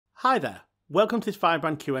Hi there, welcome to this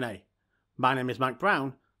Firebrand Q&A. My name is Mike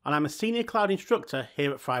Brown and I'm a Senior Cloud Instructor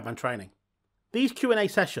here at Firebrand Training. These Q&A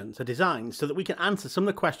sessions are designed so that we can answer some of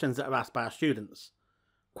the questions that are asked by our students,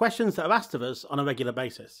 questions that are asked of us on a regular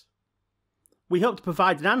basis. We hope to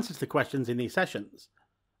provide an answer to the questions in these sessions,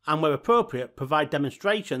 and where appropriate provide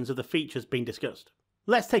demonstrations of the features being discussed.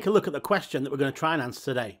 Let's take a look at the question that we're going to try and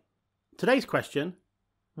answer today. Today's question: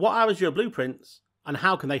 what are Azure Blueprints and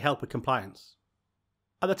how can they help with compliance?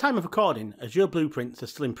 At the time of recording, Azure Blueprints are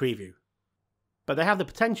still in preview, but they have the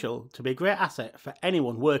potential to be a great asset for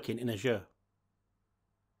anyone working in Azure.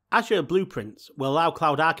 Azure Blueprints will allow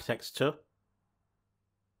cloud architects to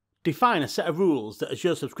define a set of rules that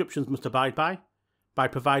Azure subscriptions must abide by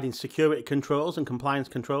providing security controls and compliance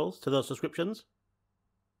controls to those subscriptions,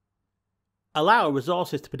 allow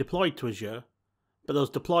resources to be deployed to Azure, but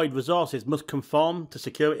those deployed resources must conform to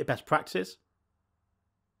security best practices,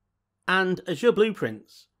 and Azure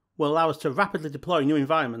Blueprints will allow us to rapidly deploy new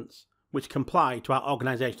environments which comply to our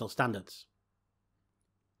organisational standards.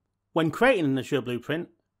 When creating an Azure Blueprint,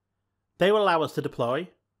 they will allow us to deploy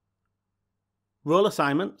role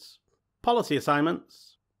assignments, policy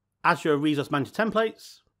assignments, Azure Resource Manager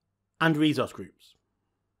templates, and resource groups.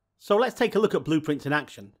 So let's take a look at blueprints in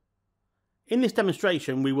action. In this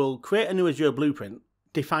demonstration, we will create a new Azure Blueprint,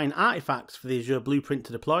 define artifacts for the Azure Blueprint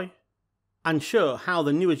to deploy, and show how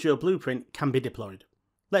the new Azure Blueprint can be deployed.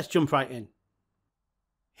 Let's jump right in.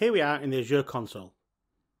 Here we are in the Azure console.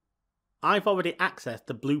 I've already accessed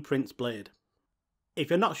the Blueprints blade. If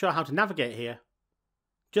you're not sure how to navigate here,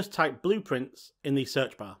 just type Blueprints in the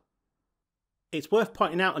search bar. It's worth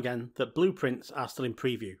pointing out again that Blueprints are still in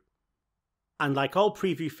preview, and like all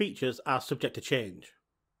preview features are subject to change.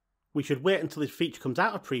 We should wait until this feature comes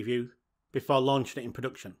out of preview before launching it in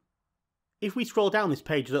production. If we scroll down this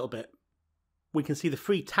page a little bit, we can see the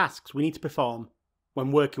 3 tasks we need to perform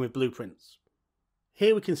when working with blueprints.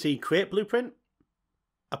 Here we can see create blueprint,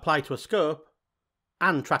 apply to a scope,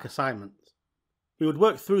 and track assignments. We would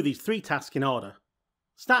work through these 3 tasks in order,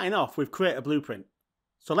 starting off with create a blueprint.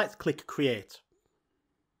 So let's click create.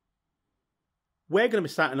 We're going to be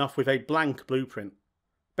starting off with a blank blueprint,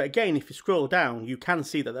 but again, if you scroll down, you can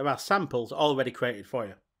see that there are samples already created for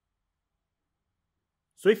you.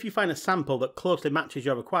 So if you find a sample that closely matches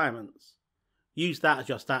your requirements, use that as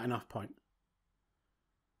your starting off point.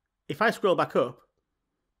 If I scroll back up,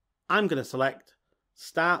 I'm going to select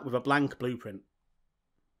Start with a blank blueprint.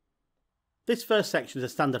 This first section is a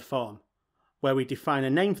standard form, where we define a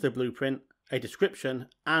name for the blueprint, a description,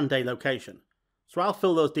 and a location. So I'll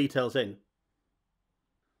fill those details in.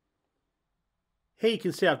 Here you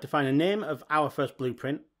can see I've defined a name of our first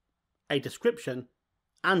blueprint, a description,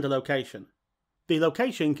 and a location. The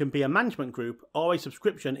location can be a management group or a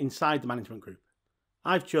subscription inside the management group.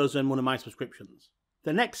 I've chosen one of my subscriptions.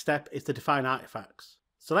 The next step is to define artifacts.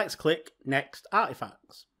 So let's click Next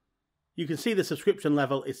Artifacts. You can see the subscription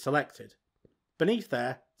level is selected. Beneath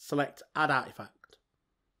there, select Add Artifact.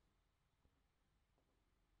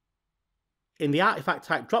 In the Artifact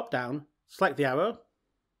Type drop-down, select the arrow.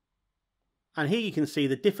 And here you can see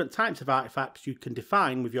the different types of artifacts you can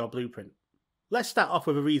define with your blueprint. Let's start off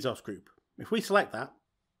with a resource group. If we select that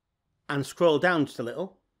and scroll down just a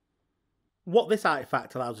little, what this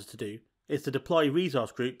artifact allows us to do is to deploy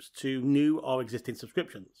resource groups to new or existing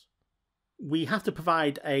subscriptions. We have to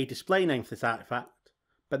provide a display name for this artifact,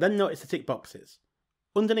 but then notice the tick boxes.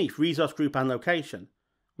 Underneath resource group and location,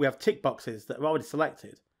 we have tick boxes that are already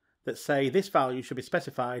selected that say this value should be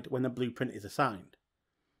specified when the blueprint is assigned.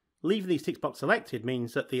 Leaving these tick boxes selected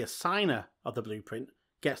means that the assigner of the blueprint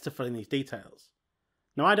gets to fill in these details.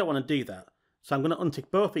 Now I don't want to do that, so I'm going to untick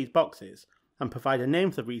both these boxes and provide a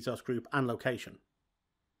name for the resource group and location.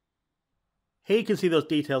 Here you can see those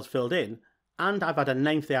details filled in, and I've added a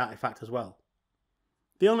name for the artifact as well.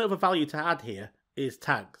 The only other value to add here is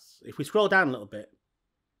tags. If we scroll down a little bit,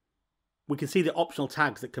 we can see the optional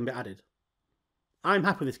tags that can be added. I'm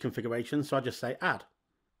happy with this configuration, so I just say add.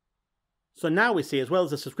 So now we see, as well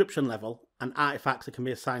as the subscription level and artifacts that can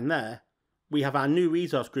be assigned there, we have our new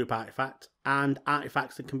resource group artifact and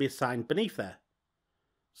artifacts that can be assigned beneath there.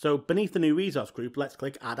 So beneath the new resource group, let's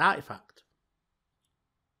click Add Artifact.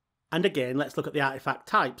 And again, let's look at the artifact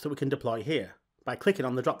types that we can deploy here by clicking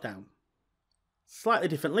on the drop-down. Slightly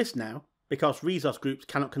different list now, because resource groups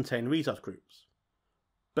cannot contain resource groups.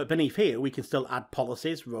 But beneath here, we can still add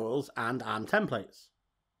policies, roles, and ARM templates.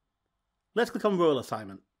 Let's click on Role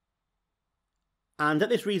Assignment. And at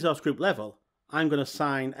this resource group level, I'm going to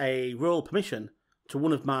assign a role permission to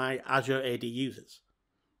one of my Azure AD users.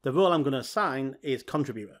 The role I'm going to assign is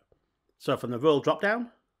Contributor. So from the role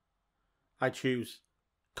drop-down, I choose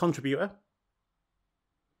Contributor.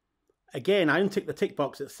 Again, I untick the tick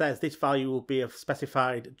box that says this value will be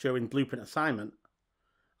specified during Blueprint assignment,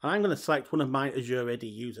 and I'm going to select one of my Azure AD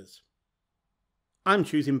users. I'm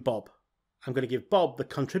choosing Bob. I'm going to give Bob the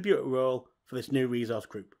contributor role for this new resource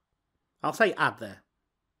group. I'll say add there.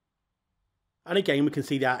 And again, we can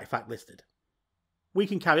see the artifact listed. We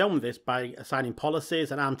can carry on with this by assigning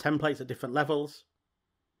policies and ARM templates at different levels.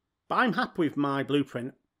 But I'm happy with my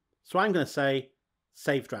blueprint, so I'm going to say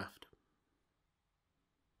Save Draft.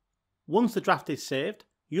 Once the draft is saved,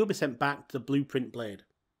 you'll be sent back to the Blueprint blade.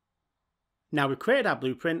 Now we've created our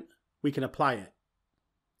blueprint, we can apply it.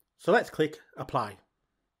 So let's click Apply.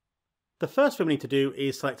 The first thing we need to do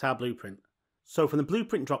is select our blueprint. So from the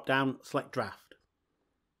Blueprint drop-down, select Draft.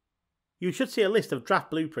 You should see a list of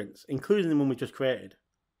draft blueprints, including the one we just created.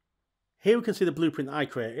 Here we can see the blueprint that I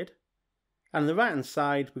created, and on the right hand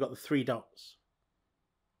side we've got the 3 dots.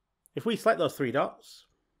 If we select those 3 dots,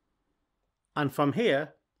 and from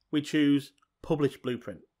here we choose Publish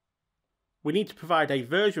Blueprint. We need to provide a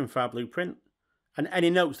version for our blueprint and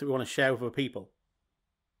any notes that we want to share with other people.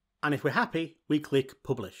 And if we're happy, we click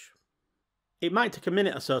Publish. It might take a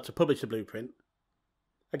minute or so to publish the blueprint.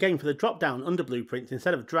 Again, for the drop down under Blueprints,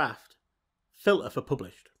 instead of Draft, filter for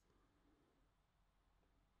Published.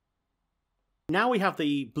 Now we have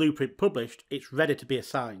the blueprint published, it's ready to be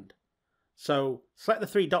assigned. So select the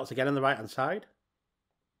 3 dots again on the right hand side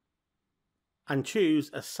and choose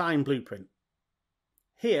Assign Blueprint.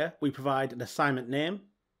 Here we provide an assignment name,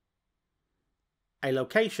 a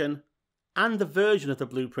location, and the version of the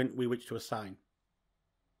blueprint we wish to assign.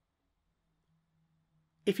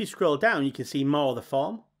 If you scroll down, you can see more of the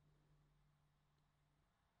form,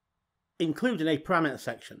 including a parameter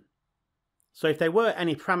section. So if there were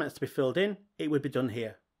any parameters to be filled in, it would be done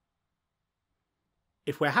here.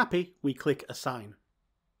 If we're happy, we click Assign.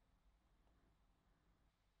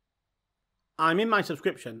 I'm in my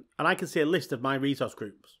subscription and I can see a list of my resource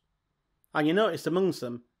groups. And you notice amongst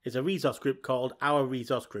them is a resource group called Our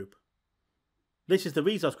Resource Group. This is the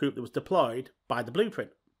resource group that was deployed by the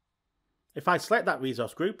blueprint. If I select that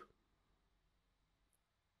resource group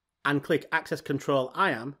and click Access Control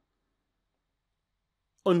IAM,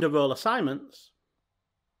 under Role Assignments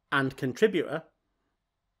and Contributor,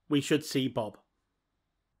 we should see Bob.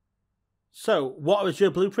 So, what are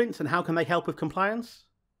Azure Blueprints and how can they help with compliance?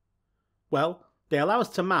 Well, they allow us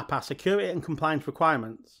to map our security and compliance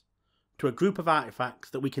requirements to a group of artifacts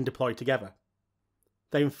that we can deploy together.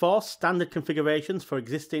 They enforce standard configurations for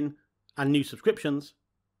existing and new subscriptions,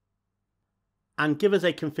 and give us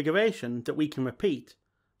a configuration that we can repeat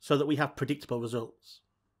so that we have predictable results.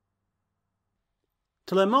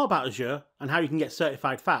 To learn more about Azure and how you can get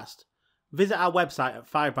certified fast, visit our website at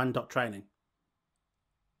firebrand.training.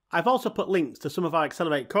 I've also put links to some of our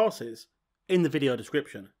Accelerate courses in the video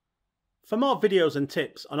description. For more videos and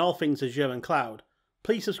tips on all things Azure and cloud,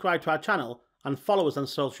 please subscribe to our channel and follow us on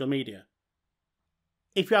social media.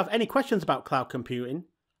 If you have any questions about cloud computing,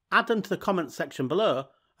 add them to the comments section below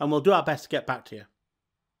and we'll do our best to get back to you.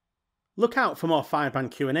 Look out for more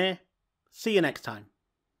Firebrand Q&A. See you next time.